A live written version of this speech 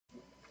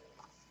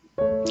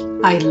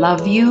I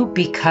Love You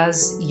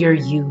Because You're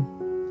You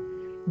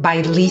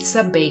by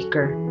Lisa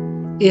Baker,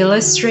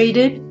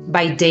 illustrated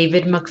by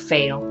David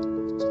McPhail.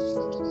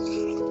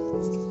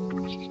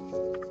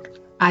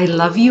 I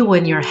love you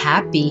when you're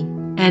happy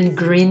and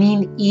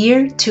grinning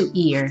ear to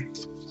ear.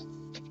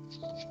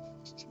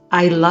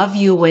 I love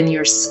you when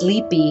you're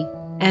sleepy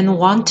and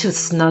want to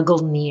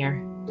snuggle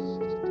near.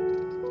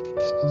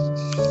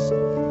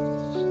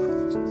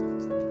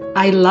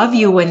 I love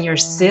you when you're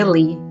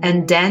silly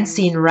and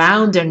dancing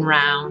round and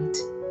round.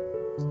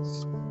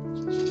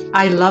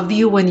 I love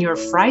you when you're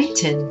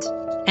frightened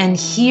and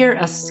hear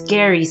a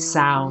scary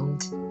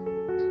sound.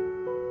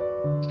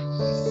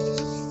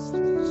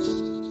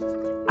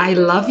 I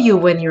love you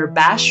when you're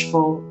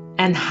bashful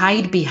and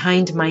hide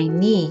behind my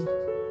knee.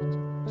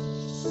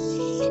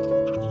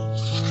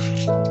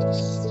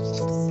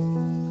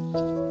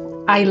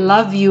 I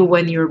love you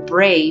when you're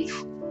brave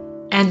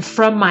and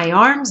from my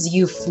arms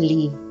you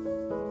flee.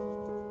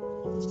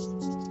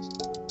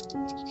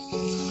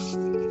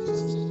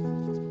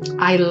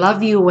 I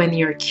love you when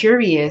you're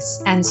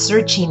curious and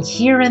searching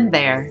here and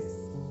there.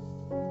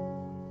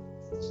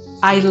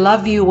 I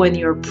love you when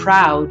you're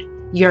proud,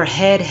 your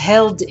head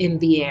held in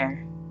the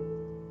air.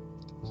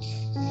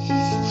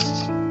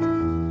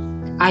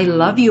 I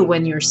love you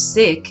when you're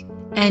sick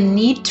and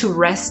need to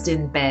rest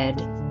in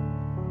bed.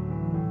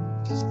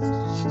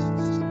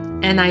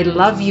 And I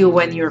love you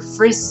when you're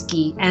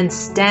frisky and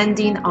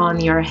standing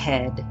on your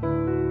head.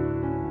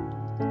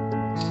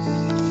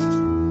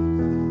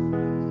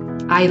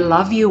 I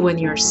love you when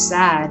you're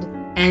sad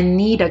and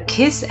need a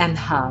kiss and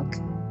hug.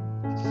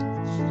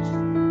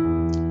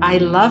 I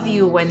love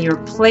you when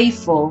you're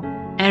playful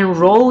and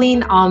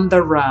rolling on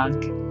the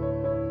rug.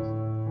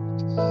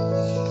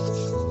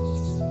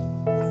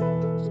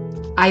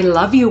 I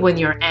love you when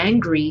you're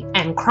angry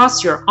and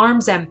cross your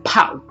arms and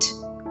pout.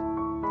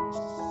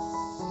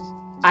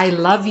 I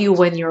love you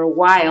when you're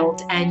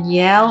wild and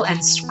yell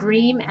and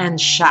scream and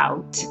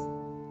shout.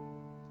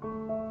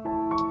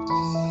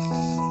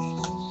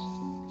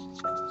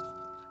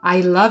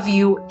 I love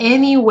you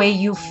any way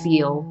you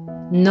feel,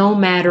 no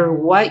matter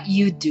what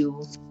you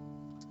do.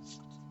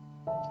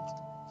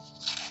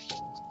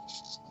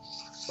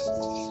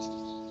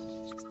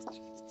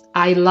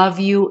 I love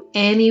you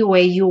any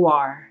way you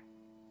are.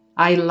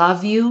 I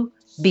love you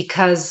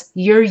because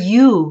you're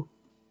you.